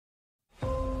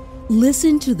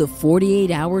Listen to the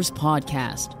 48 Hours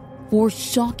podcast for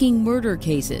shocking murder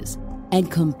cases and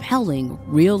compelling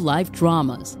real-life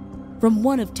dramas from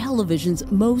one of television's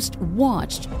most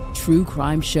watched true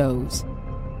crime shows.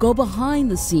 Go behind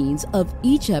the scenes of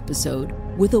each episode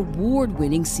with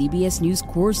award-winning CBS News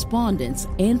correspondents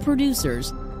and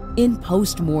producers in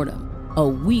Postmortem, a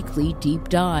weekly deep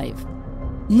dive.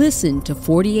 Listen to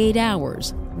 48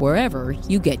 Hours wherever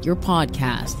you get your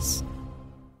podcasts.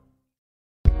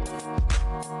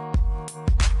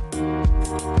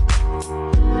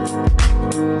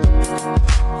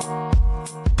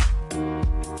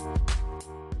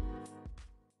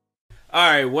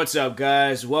 Alright, what's up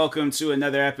guys? Welcome to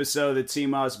another episode of the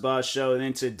TMossBoss show. And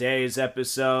in today's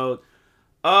episode,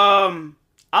 I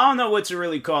don't know what to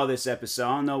really call this episode.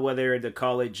 I don't know whether to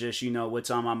call it just,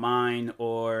 what's on my mind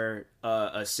or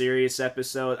a serious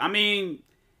episode. I mean,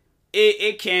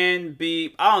 it can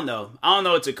be, I don't know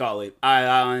what to call it. I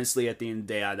honestly, at the end of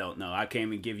the day, I don't know. I can't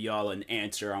even give y'all an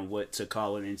answer on what to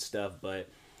call it and stuff, but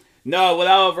no, what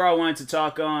I overall wanted to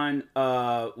talk on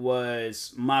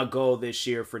was my goal this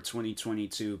year for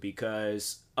 2022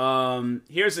 because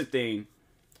here's the thing.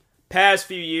 Past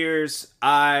few years,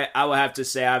 I would have to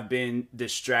say I've been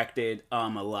distracted a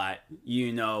lot,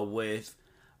 with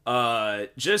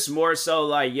just more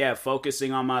so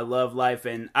focusing on my love life.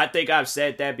 And I think I've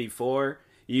said that before,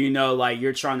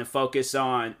 you're trying to focus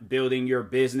on building your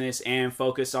business and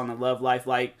focus on the love life.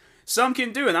 Like, some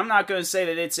can do it. I'm not going to say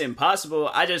that it's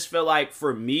impossible. I just feel like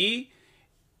for me,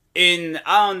 I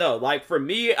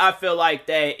feel like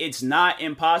that it's not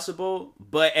impossible,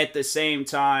 but at the same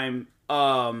time,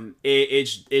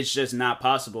 it's just not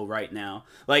possible right now.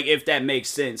 Like, if that makes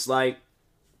sense. Like,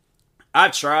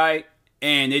 I've tried,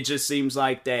 and it just seems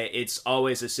like that it's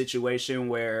always a situation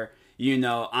where,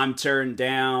 I'm turned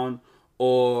down,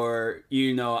 or,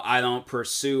 I don't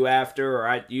pursue after,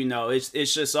 or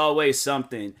it's just always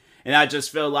something. And I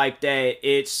just feel like that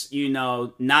it's,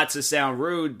 not to sound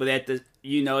rude, but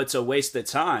it's a waste of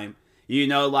time,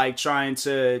 trying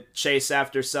to chase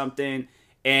after something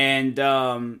and,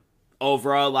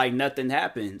 overall, like, nothing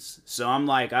happens. So I'm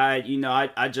like, I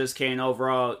just can't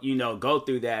overall, go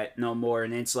through that no more.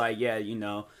 And it's like,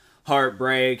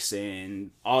 heartbreaks and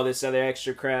all this other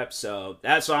extra crap. So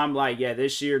that's why I'm like,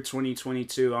 this year,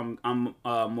 2022, I'm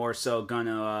more so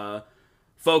gonna,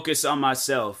 focus on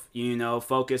myself,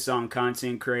 focus on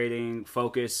content creating,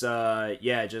 focus,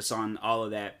 just on all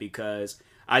of that, because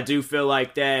I do feel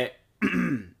like that,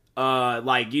 when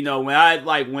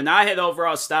I had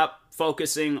overall stopped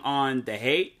focusing on the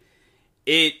hate,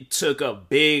 it took a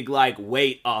big,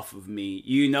 weight off of me,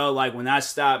 when I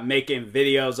stopped making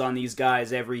videos on these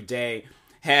guys every day,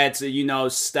 had to,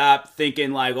 stop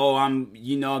thinking I'm,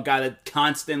 gotta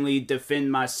constantly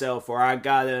defend myself, or I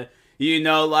gotta,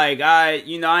 I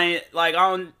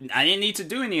didn't need to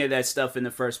do any of that stuff in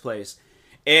the first place.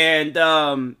 And,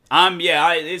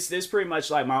 it's pretty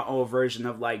much like my own version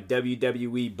of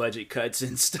WWE budget cuts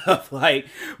and stuff.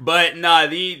 But nah,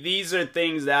 these are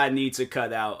things that I need to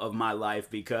cut out of my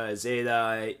life because it,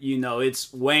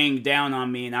 it's weighing down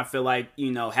on me. And I feel like,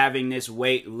 having this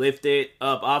weight lifted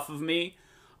up off of me,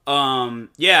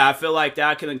 I feel like that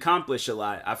I can accomplish a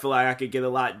lot. I feel like I could get a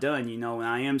lot done, when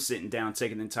I am sitting down,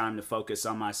 taking the time to focus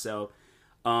on myself.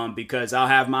 Because I'll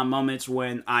have my moments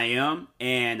when I am,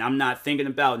 and I'm not thinking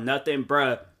about nothing,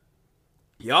 bruh.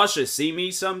 Y'all should see me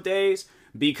some days,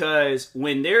 because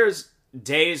when there's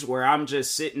days where I'm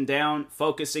just sitting down,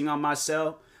 focusing on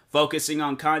myself, focusing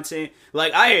on content,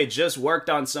 I had just worked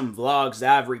on some vlogs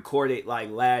that I've recorded,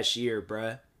 last year,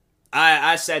 bruh.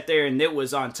 I sat there and it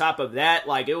was on top of that,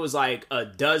 it was a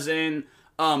dozen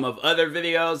of other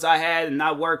videos I had, and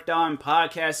I worked on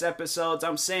podcast episodes.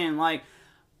 I'm saying,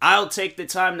 I'll take the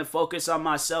time to focus on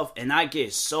myself, and I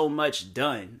get so much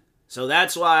done. So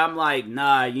that's why I'm like,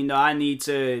 nah, I need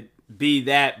to be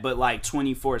that, but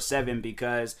 24/7,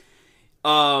 because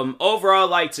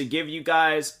overall, to give you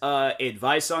guys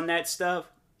advice on that stuff,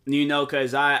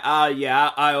 because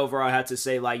I overall have to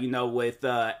say, with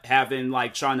having,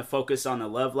 trying to focus on the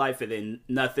love life and then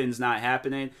nothing's not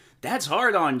happening, that's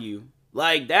hard on you.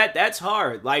 That's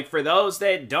hard. For those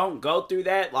that don't go through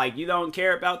that, you don't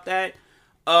care about that.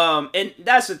 And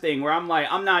that's the thing where I'm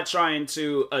I'm not trying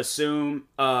to assume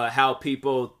how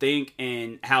people think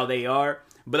and how they are,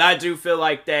 but I do feel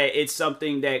like that it's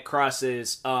something that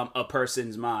crosses a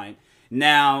person's mind.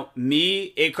 Now,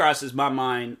 me, it crosses my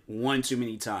mind one too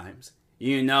many times,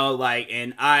 and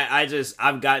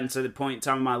I've gotten to the point in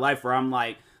time in my life where I'm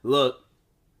look,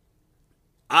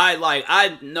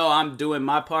 I know I'm doing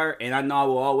my part, and I know I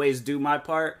will always do my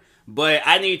part, but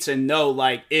I need to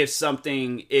know, if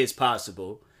something is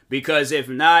possible. Because if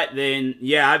not, then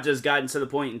yeah, I've just gotten to the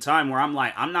point in time where I'm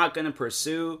like, I'm not going to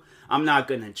pursue, I'm not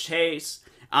going to chase,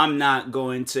 I'm not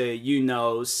going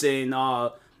to, send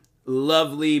all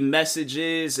lovely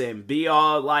messages and be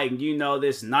all like,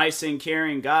 this nice and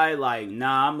caring guy. Like,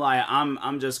 nah,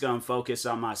 I'm just going to focus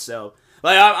on myself.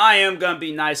 Like, I am going to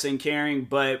be nice and caring,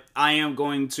 but I am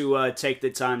going to take the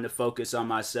time to focus on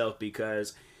myself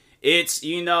because it's,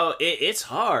 it's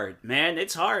hard, man.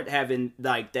 It's hard having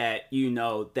like that,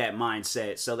 that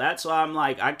mindset. So that's why I'm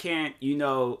like, I can't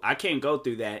go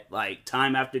through that like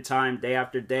time after time, day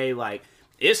after day. Like,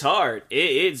 it's hard.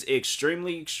 It's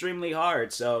extremely, extremely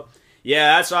hard. So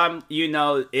yeah, that's why I'm,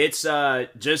 it's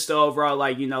just the overall,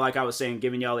 like, like I was saying,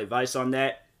 giving y'all advice on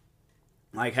that.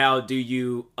 Like, how do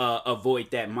you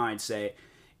avoid that mindset?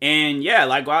 And yeah,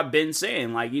 like what I've been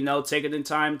saying, like, taking the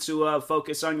time to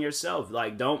focus on yourself.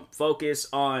 Like, don't focus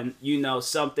on,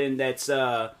 something that's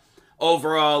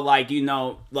overall, like,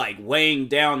 like weighing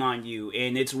down on you,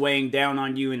 and it's weighing down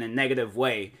on you in a negative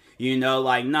way.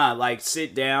 Like, nah, like,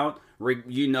 sit down,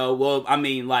 well, I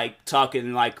mean, like,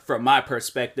 talking, like, from my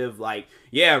perspective, like,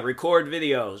 yeah, record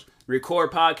videos,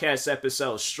 record podcast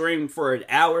episodes, stream for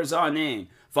hours on end,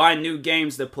 find new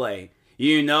games to play.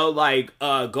 Like,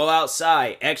 go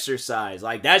outside, exercise.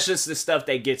 Like, that's just the stuff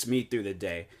that gets me through the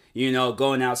day.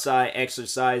 Going outside,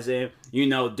 exercising,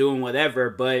 doing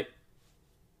whatever. But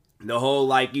the whole,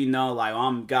 like, like,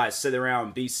 I'm gotta sit around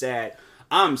and be sad.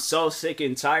 I'm so sick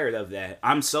and tired of that.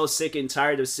 I'm so sick and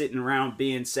tired of sitting around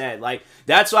being sad. Like,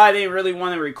 that's why I didn't really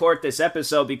want to record this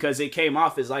episode, because it came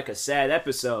off as, like, a sad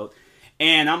episode.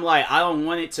 And I'm like, I don't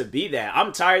want it to be that.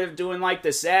 I'm tired of doing, like,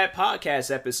 the sad podcast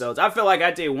episodes. I feel like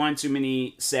I did one too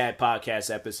many sad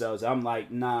podcast episodes. I'm like,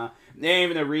 nah, there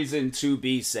ain't even a reason to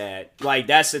be sad. Like,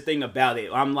 that's the thing about it.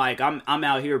 I'm like, I'm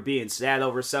out here being sad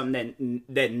over something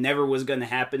that never was going to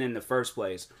happen in the first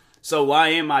place. So why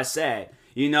am I sad?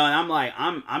 And I'm like,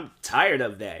 I'm tired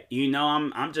of that.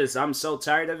 I'm so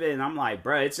tired of it. And I'm like,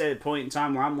 bruh, it's at a point in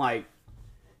time where I'm like,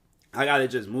 I got to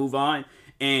just move on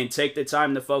and take the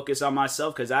time to focus on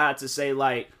myself, because I have to say,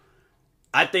 like,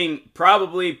 I think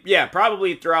probably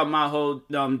throughout my whole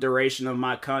duration of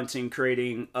my content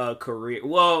creating career.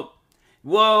 Well,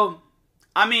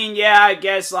 I mean, yeah, I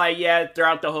guess, like, yeah,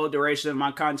 throughout the whole duration of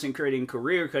my content creating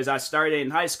career, because I started in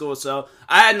high school, so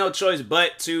I had no choice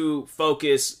but to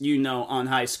focus, on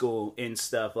high school and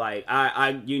stuff. Like,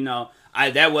 I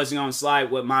that wasn't gonna slide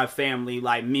with my family,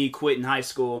 like, me quitting high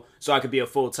school so I could be a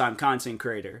full-time content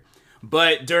creator.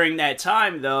 But during that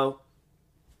time, though,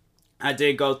 I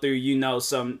did go through,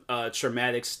 some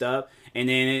traumatic stuff. And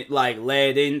then it, like,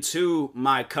 led into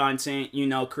my content,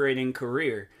 creating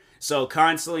career. So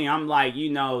constantly I'm, like,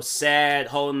 sad,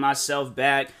 holding myself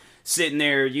back, sitting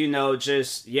there,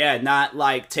 just, yeah, not,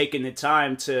 like, taking the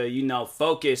time to,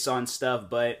 focus on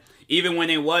stuff. But even when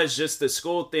it was just the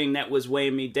school thing that was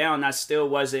weighing me down, I still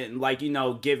wasn't, like,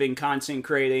 giving content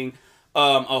creating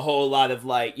a whole lot of,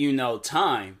 like,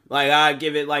 time. Like, I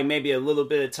give it, like, maybe a little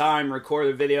bit of time, record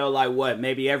a video, like,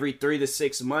 maybe every 3 to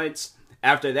 6 months.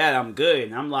 After that, I'm good.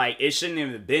 And I'm like, it shouldn't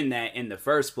even have been that in the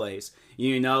first place.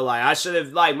 Like, I should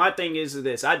have, like, my thing is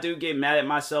this. I do get mad at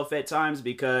myself at times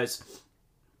because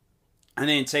I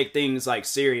didn't take things, like,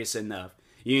 serious enough.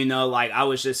 Like, I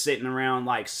was just sitting around,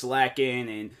 like, slacking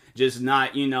and just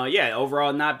not,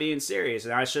 overall not being serious.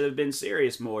 And I should have been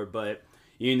serious more, but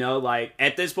like,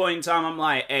 at this point in time, I'm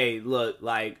like, hey, look,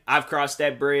 like, I've crossed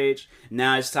that bridge.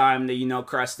 Now it's time to,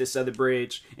 cross this other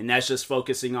bridge. And that's just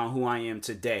focusing on who I am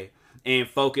today. And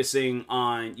focusing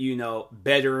on,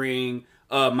 bettering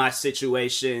my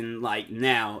situation, like,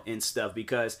 now and stuff.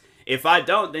 Because if I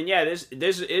don't, then, yeah, this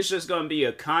it's just going to be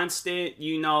a constant,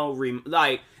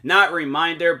 like, not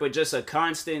reminder, but just a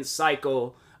constant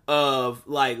cycle of,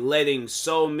 like, letting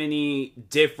so many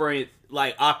different,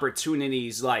 like,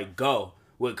 opportunities, like, go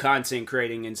with content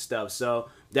creating and stuff. So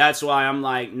that's why I'm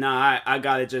like, nah, I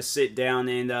gotta just sit down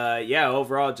and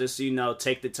overall just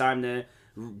take the time to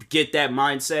get that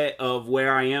mindset of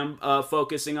where I am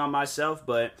focusing on myself.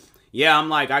 But yeah, I'm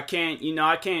like, I can't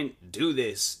do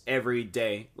this every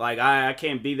day. Like, I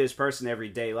can't be this person every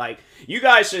day. Like, you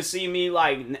guys should see me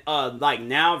like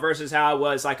now versus how I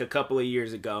was like a couple of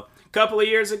years ago.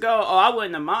 I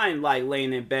wouldn't have mind, like,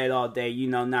 laying in bed all day,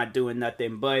 not doing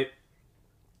nothing. But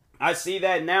I see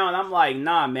that now and I'm like,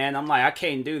 nah, man. I'm like, I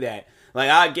can't do that.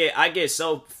 Like, I get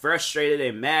so frustrated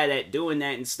and mad at doing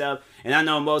that and stuff. And I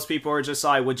know most people are just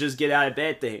like, well, just get out of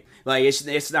bed then. Like,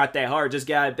 it's not that hard. Just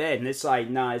get out of bed. And it's like,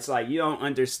 nah, it's like, you don't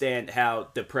understand how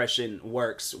depression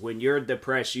works. When you're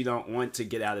depressed, you don't want to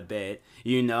get out of bed.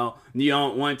 You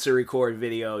don't want to record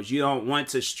videos. You don't want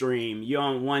to stream. You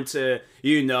don't want to,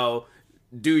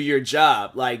 do your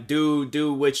job, like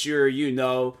do what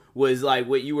you're, was like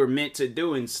what you were meant to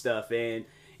do and stuff. And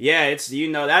yeah, it's,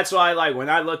 that's why, like, when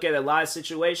I look at a lot of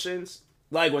situations,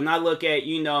 like when I look at,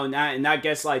 and I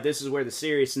guess like this is where the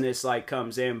seriousness like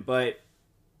comes in, but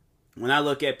when I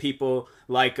look at people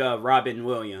like Robin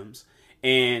Williams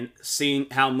and seeing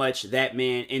how much that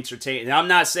man entertained, and I'm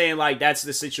not saying like that's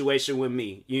the situation with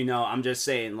me, I'm just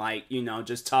saying like,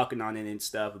 just talking on it and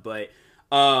stuff, but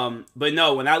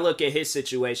no, when I look at his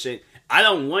situation, I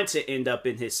don't want to end up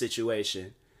in his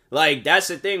situation. Like, that's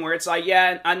the thing where it's like,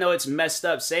 yeah, I know it's messed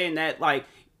up saying that, like,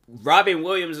 Robin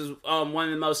Williams is one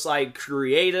of the most like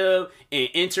creative and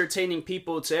entertaining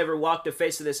people to ever walk the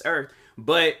face of this earth,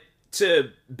 but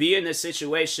to be in a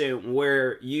situation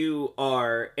where you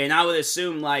are, and I would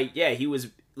assume like, yeah, he was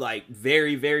like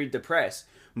very, very depressed,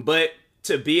 but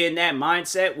to be in that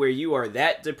mindset where you are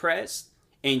that depressed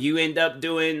and you end up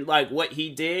doing like what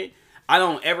he did, I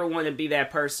don't ever want to be that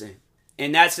person.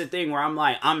 And that's the thing where I'm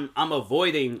like, I'm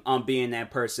avoiding being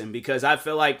that person, because I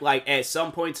feel like at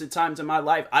some points in times in my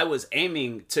life, I was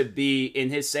aiming to be in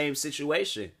his same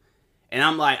situation. And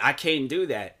I'm like, I can't do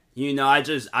that. I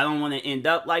don't want to end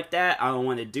up like that. I don't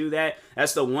want to do that.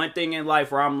 That's the one thing in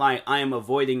life where I'm like, I am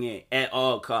avoiding it at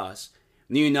all costs.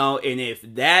 And if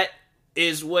that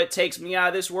is what takes me out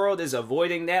of this world, is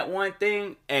avoiding that one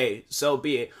thing, hey, so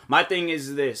be it. My thing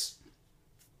is this.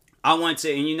 I want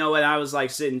to, and you know what, I was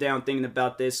like sitting down thinking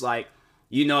about this, like,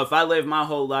 if I live my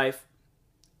whole life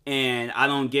and I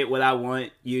don't get what I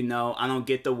want, I don't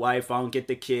get the wife, I don't get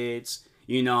the kids,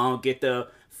 I don't get the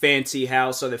fancy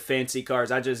house or the fancy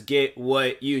cars, I just get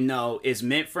what, is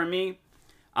meant for me.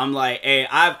 I'm like, hey,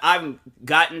 I've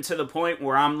gotten to the point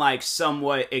where I'm like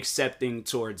somewhat accepting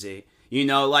towards it,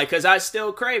 like, cause I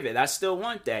still crave it. I still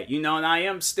want that, and I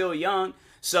am still young.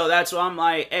 So that's why I'm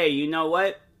like, hey, you know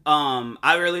what?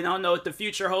 I really don't know what the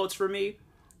future holds for me,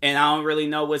 and I don't really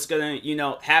know what's gonna,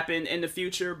 happen in the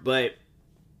future, but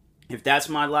if that's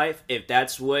my life, if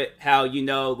that's how,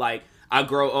 like, I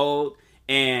grow old,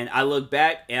 and I look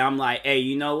back, and I'm like, hey,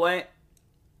 you know what?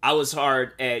 I was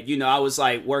hard at, I was,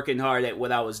 like, working hard at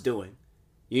what I was doing.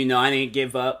 I didn't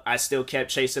give up. I still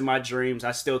kept chasing my dreams.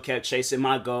 I still kept chasing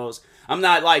my goals. I'm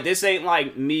not, like, this ain't,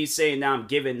 like, me saying that I'm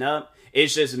giving up.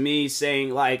 It's just me saying,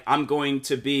 like, I'm going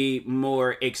to be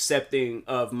more accepting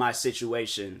of my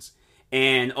situations.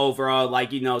 And overall,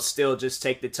 like, still just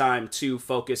take the time to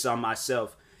focus on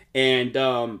myself. And,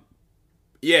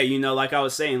 yeah, like I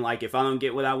was saying, like, if I don't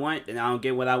get what I want, then I don't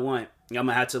get what I want. I'm going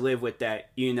to have to live with that,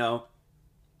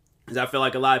 Because I feel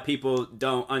like a lot of people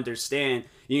don't understand,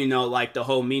 like, the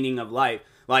whole meaning of life.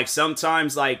 Like,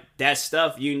 sometimes, like, that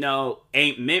stuff,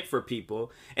 ain't meant for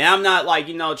people. And I'm not, like,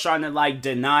 trying to, like,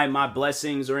 deny my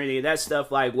blessings or any of that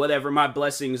stuff. Like, whatever my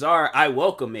blessings are, I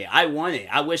welcome it. I want it.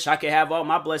 I wish I could have all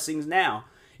my blessings now,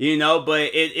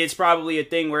 But it's probably a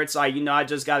thing where it's like, I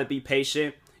just got to be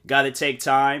patient, got to take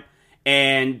time.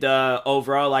 And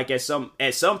overall, like, at some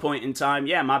point in time,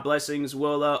 yeah, my blessings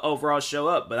will overall show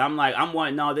up. But I'm like, I'm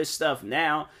wanting all this stuff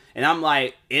now. And I'm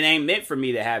like, it ain't meant for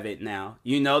me to have it now.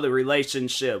 The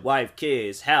relationship, wife,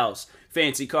 kids, house,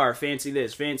 fancy car, fancy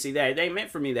this, fancy that. It ain't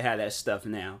meant for me to have that stuff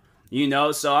now.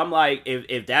 So I'm like,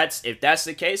 if that's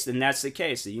the case, then that's the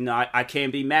case. I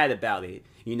can't be mad about it.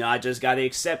 I just got to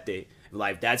accept it.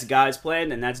 Like, that's God's plan,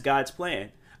 then that's God's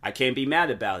plan. I can't be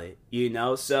mad about it,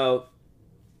 So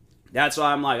that's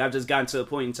why I'm like, I've just gotten to a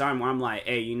point in time where I'm like,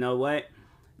 hey, you know what?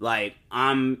 Like,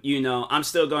 I'm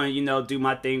still going to, do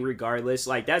my thing regardless.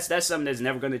 Like, that's something that's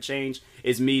never going to change,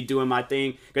 is me doing my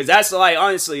thing. Because that's, like,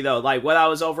 honestly, though, like, what I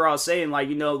was overall saying, like,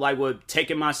 like, with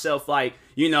taking myself, like,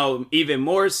 even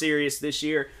more serious this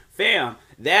year, fam,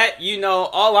 that,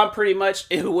 all I'm pretty much,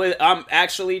 I'm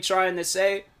actually trying to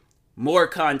say, more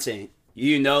content.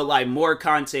 Like, more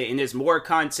content, and there's more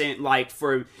content, like,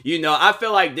 for, I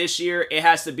feel like this year, it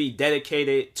has to be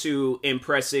dedicated to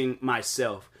impressing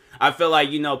myself. I feel like,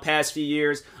 past few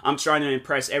years, I'm trying to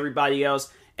impress everybody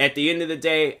else. At the end of the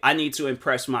day, I need to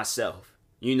impress myself.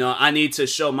 I need to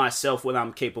show myself what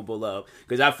I'm capable of.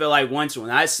 Because I feel like when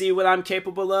I see what I'm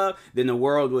capable of, then the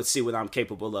world would see what I'm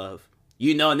capable of.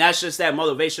 And that's just that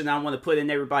motivation I want to put in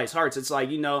everybody's hearts. It's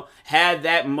like, have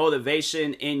that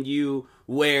motivation in you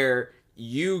where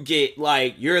you get,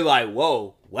 like, you're like,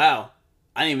 whoa, wow,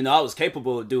 I didn't even know I was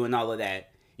capable of doing all of that.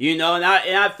 And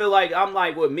I feel like, I'm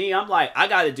like, with me, I'm like, I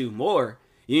got to do more.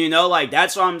 Like,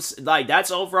 that's what I'm, like, that's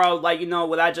overall, like,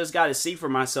 what I just got to see for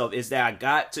myself is that I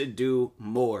got to do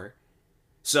more.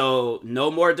 So, no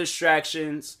more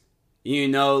distractions,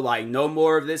 like, no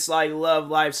more of this, like, love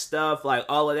life stuff, like,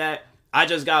 all of that. I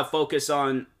just got to focus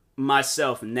on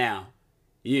myself now,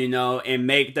 and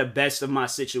make the best of my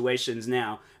situations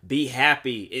now. be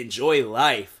happy, enjoy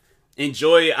life.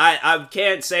 I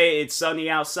can't say it's sunny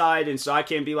outside, and so I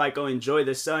can't be like, oh, enjoy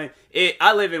the sun.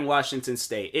 I live in Washington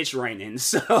State. It's raining,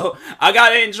 so I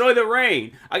gotta enjoy the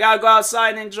rain. I gotta go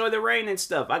outside and enjoy the rain and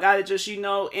stuff. I gotta just,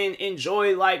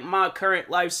 enjoy like my current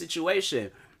life situation.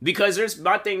 Because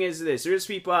my thing is this, there's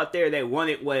people out there that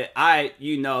wanted what I,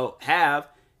 have,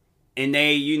 and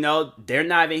they, they're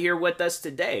not even here with us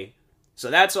today.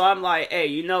 So that's why I'm like, hey,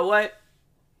 you know what?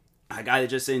 I gotta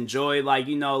just enjoy,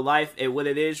 life at what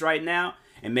it is right now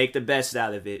and make the best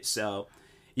out of it. So,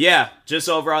 yeah, just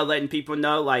overall letting people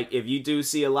know, if you do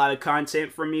see a lot of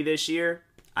content from me this year,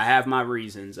 I have my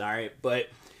reasons, all right? But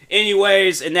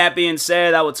anyways, and that being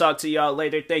said, I will talk to y'all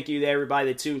later. Thank you to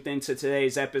everybody that tuned into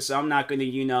today's episode. I'm not going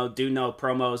to, do no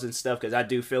promos and stuff because I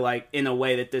do feel like, in a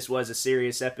way, that this was a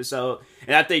serious episode.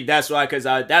 And I think that's why,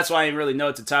 that's why I didn't really know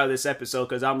what to title this episode,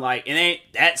 because I'm like, it ain't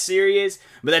that serious.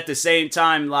 But at the same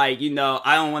time, I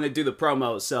don't want to do the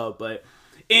promos. So, but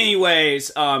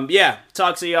anyways, yeah,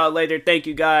 talk to y'all later. Thank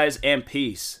you guys, and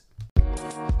peace.